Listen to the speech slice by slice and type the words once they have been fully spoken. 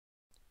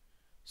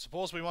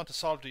Suppose we want to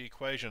solve the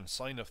equation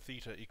sine of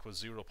theta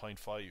equals 0.5.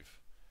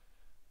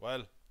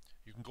 Well,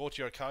 you can go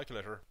to your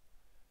calculator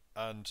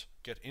and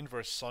get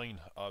inverse sine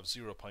of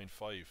 0.5.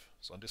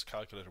 So on this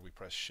calculator we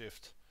press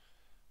shift,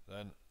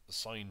 then the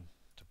sign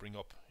to bring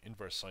up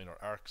inverse sine or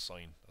arc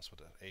sine, that's what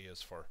the A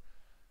is for.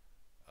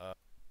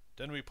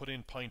 Then we put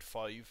in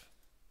 0.5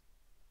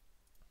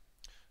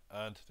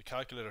 and the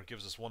calculator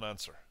gives us one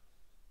answer.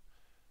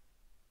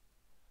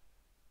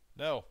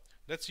 Now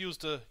let's use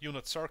the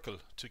unit circle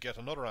to get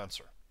another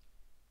answer.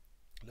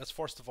 Let's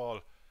first of all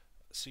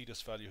see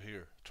this value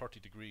here, 30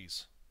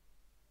 degrees.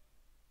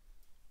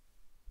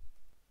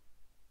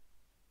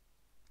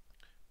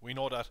 We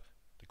know that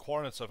the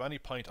coordinates of any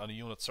point on a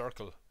unit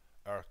circle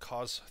are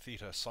cos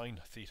theta, sine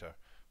theta,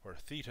 where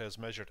theta is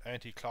measured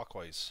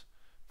anti-clockwise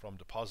from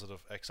the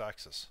positive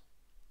x-axis.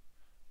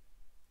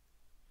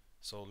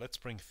 So let's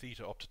bring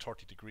theta up to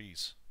 30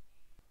 degrees.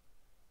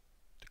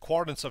 The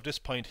coordinates of this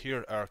point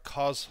here are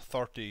cos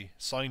 30,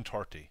 sine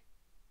 30.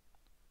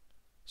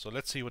 So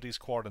let's see what these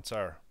coordinates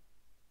are.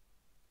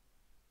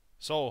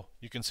 So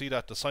you can see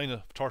that the sine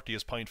of 30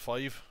 is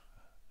 0.5,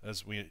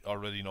 as we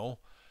already know.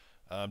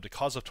 The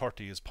cos of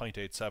 30 is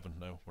 0.87.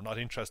 Now we're not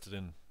interested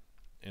in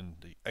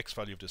the x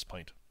value of this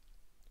point,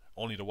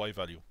 only the y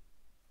value.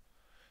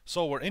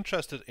 So we're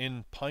interested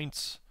in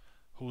points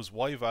whose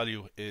y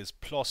value is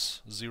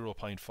plus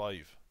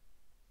 0.5,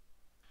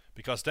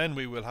 because then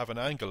we will have an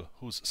angle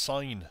whose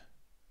sine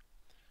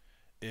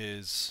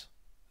is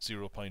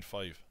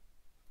 0.5.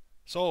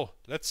 So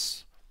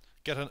let's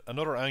get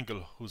another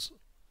angle whose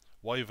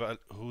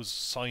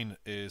sine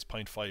is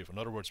 0.5. In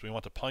other words, we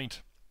want a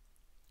point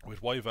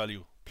with y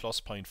value plus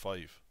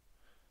 0.5.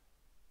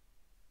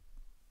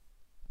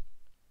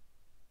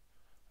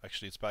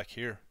 Actually, it's back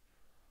here.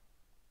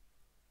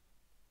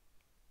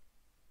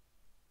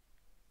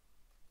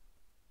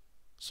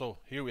 So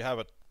here we have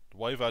it. The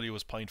y value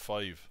is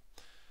 0.5,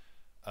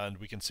 and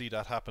we can see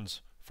that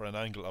happens for an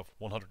angle of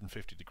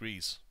 150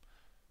 degrees.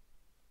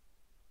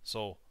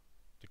 So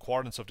the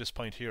coordinates of this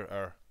point here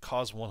are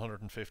cos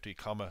 150,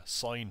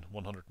 sine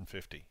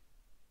 150.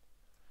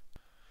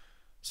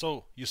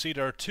 So you see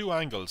there are two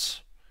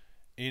angles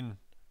in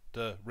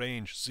the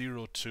range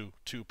 0 to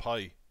 2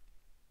 pi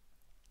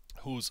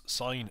whose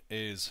sine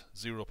is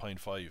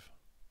 0.5.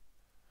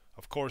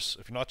 Of course,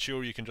 if you're not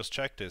sure, you can just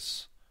check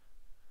this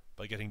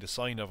by getting the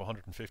sine of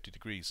 150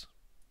 degrees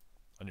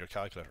on your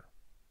calculator.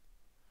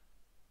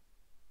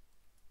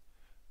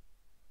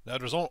 Now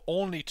there's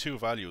only two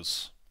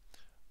values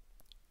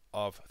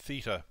of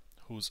theta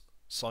whose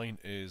sine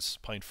is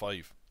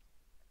 0.5,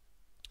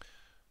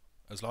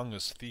 as long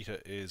as theta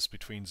is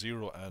between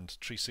 0 and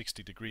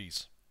 360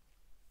 degrees,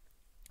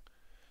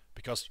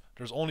 because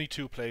there's only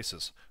two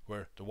places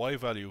where the y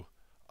value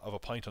of a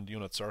point on the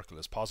unit circle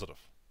is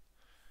positive.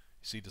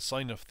 You see, the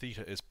sine of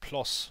theta is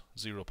plus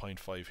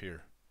 0.5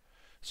 here,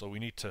 so we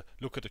need to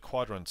look at the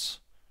quadrants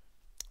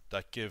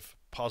that give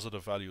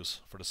positive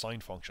values for the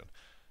sine function.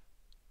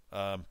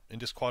 In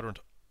this quadrant,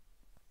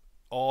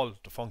 all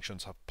the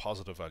functions have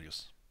positive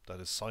values, that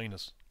is, sine,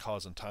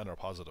 cos and tan are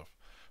positive,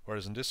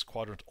 whereas in this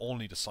quadrant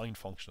only the sine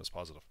function is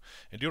positive.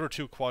 In the other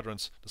two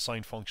quadrants the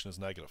sine function is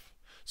negative,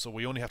 so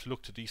we only have to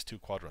look to these two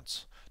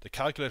quadrants. The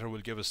calculator will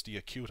give us the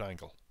acute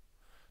angle,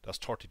 that's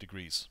 30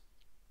 degrees.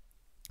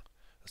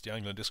 That's the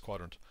angle in this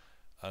quadrant,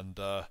 and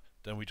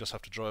then we just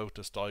have to draw out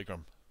this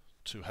diagram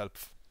to help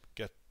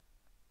get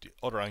the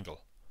other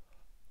angle.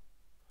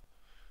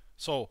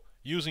 So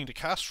using the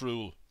cast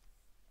rule,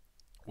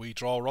 we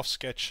draw a rough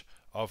sketch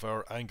of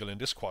our angle in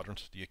this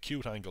quadrant, the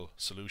acute angle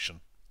solution.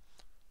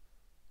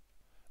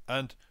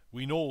 And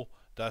we know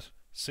that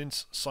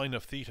since sine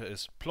of theta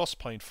is plus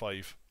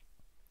 0.5,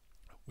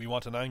 we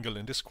want an angle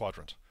in this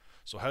quadrant.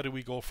 So how do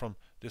we go from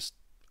this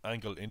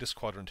angle in this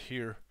quadrant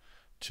here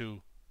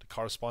to the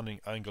corresponding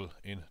angle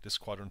in this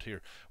quadrant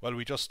here? Well,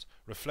 we just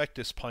reflect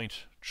this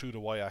point through the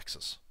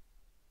y-axis.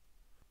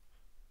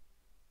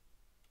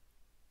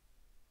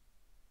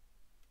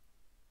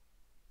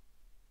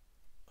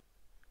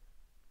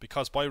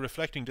 Because by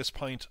reflecting this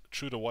point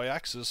through the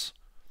y-axis,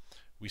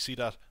 we see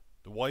that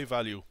the y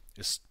value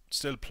is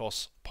still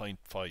plus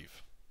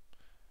 0.5.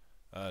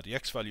 The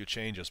x value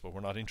changes, but we're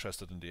not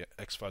interested in the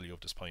x value of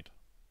this point.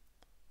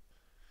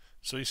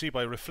 So you see,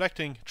 by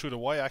reflecting through the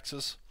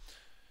y-axis,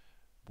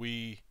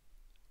 we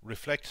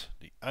reflect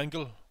the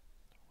angle,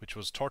 which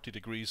was 30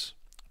 degrees,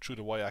 through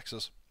the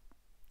y-axis,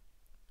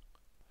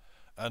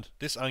 and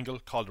this angle,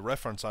 called the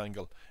reference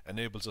angle,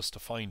 enables us to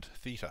find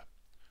theta.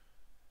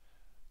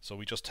 So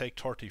we just take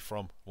 30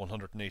 from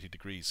 180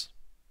 degrees.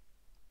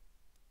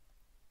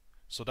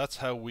 So that's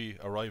how we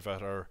arrive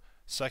at our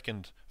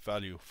second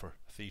value for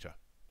theta.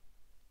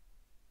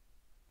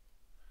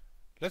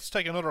 Let's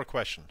take another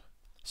question.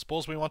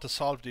 Suppose we want to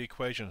solve the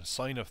equation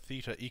sine of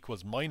theta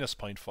equals minus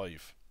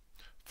 0.5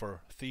 for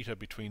theta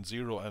between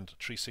 0 and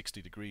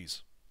 360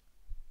 degrees.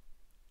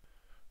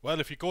 Well,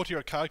 if you go to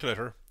your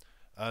calculator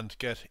and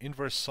get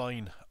inverse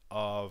sine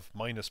of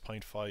minus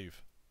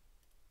 0.5,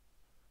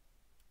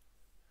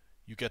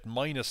 you get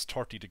minus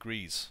 30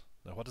 degrees.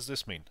 Now what does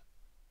this mean?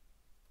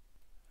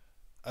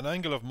 An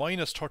angle of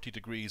minus 30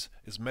 degrees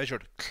is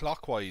measured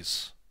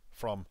clockwise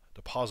from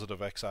the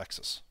positive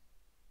x-axis.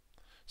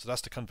 So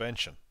that's the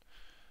convention.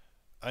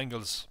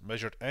 Angles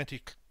measured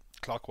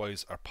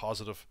anti-clockwise are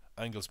positive,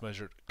 angles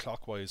measured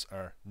clockwise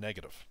are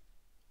negative.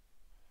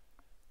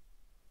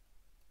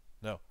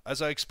 Now,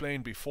 as I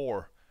explained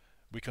before,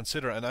 we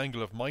consider an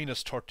angle of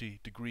minus 30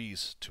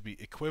 degrees to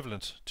be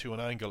equivalent to an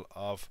angle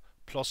of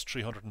plus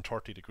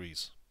 330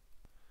 degrees.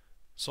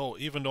 So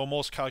even though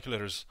most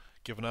calculators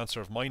give an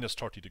answer of minus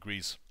 30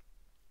 degrees,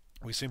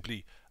 we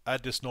simply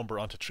add this number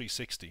onto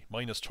 360.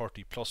 Minus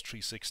 30 plus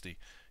 360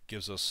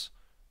 gives us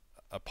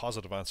a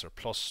positive answer,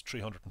 plus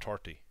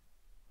 330.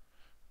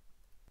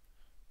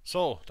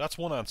 So that's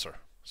one answer.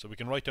 So we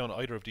can write down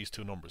either of these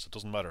two numbers, it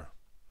doesn't matter.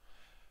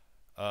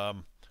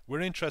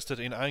 We're interested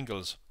in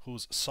angles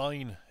whose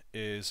sine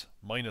is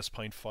minus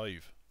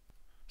 0.5.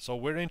 So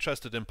we're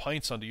interested in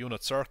points on the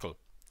unit circle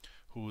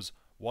whose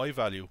y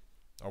value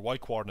or y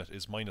coordinate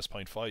is minus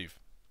 0.5.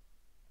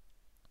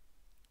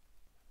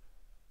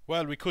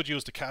 Well, we could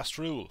use the cast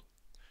rule.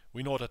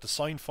 We know that the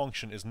sine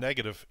function is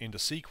negative in the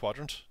c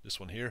quadrant, this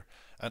one here,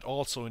 and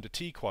also in the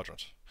t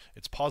quadrant.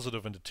 It's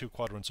positive in the two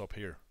quadrants up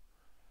here.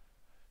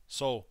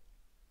 So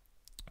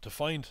to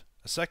find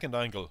a second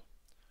angle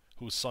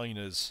whose sine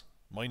is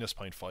minus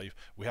 0.5,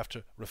 we have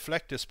to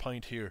reflect this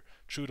point here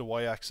through the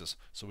y-axis,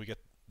 so we get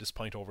this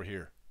point over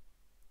here.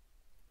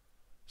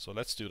 So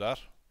let's do that.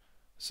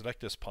 Select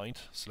this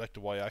point, select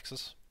the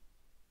y-axis.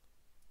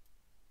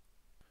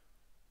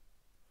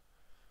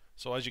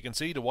 So as you can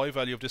see, the y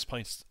value of this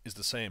point is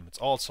the same. It's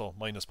also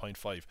minus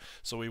 0.5.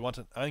 So we want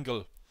an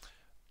angle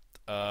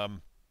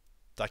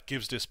that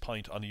gives this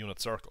point on the unit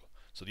circle.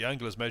 So the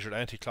angle is measured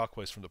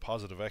anti-clockwise from the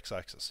positive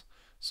x-axis.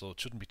 So it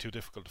shouldn't be too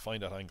difficult to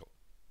find that angle.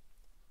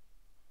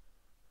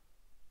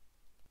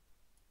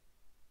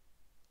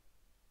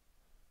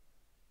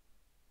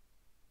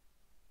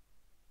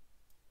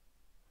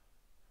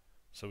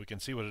 So we can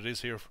see what it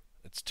is here.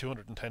 It's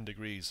 210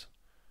 degrees.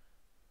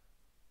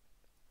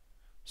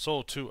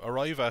 So to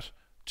arrive at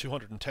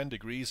 210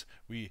 degrees,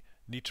 we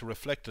need to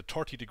reflect a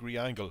 30-degree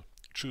angle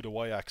through the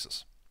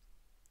y-axis.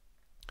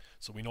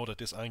 So we know that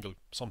this angle,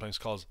 sometimes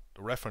called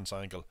the reference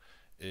angle,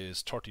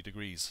 is 30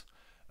 degrees.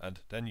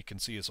 And then you can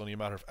see it's only a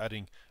matter of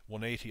adding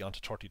 180 onto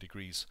 30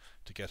 degrees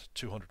to get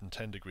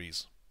 210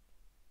 degrees.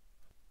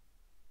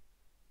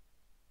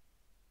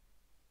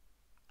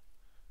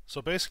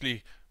 So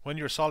basically, when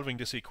you're solving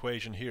this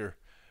equation here,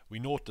 we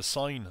note the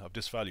sign of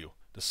this value.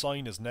 The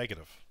sign is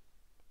negative.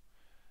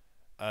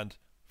 And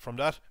from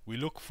that, we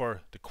look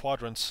for the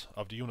quadrants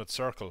of the unit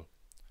circle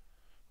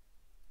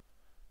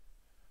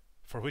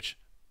for which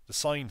the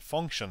sine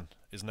function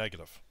is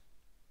negative.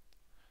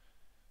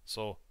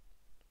 So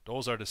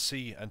those are the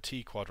C and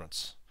T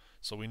quadrants.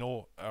 So we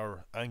know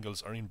our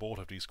angles are in both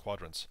of these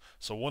quadrants.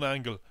 So one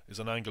angle is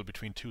an angle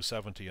between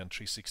 270 and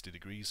 360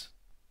 degrees.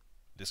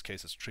 In this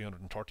case it's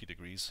 330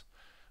 degrees.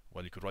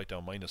 Well, you could write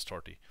down minus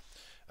 30.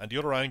 And the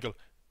other angle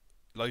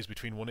lies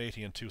between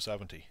 180 and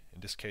 270.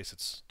 In this case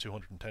it's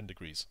 210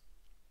 degrees.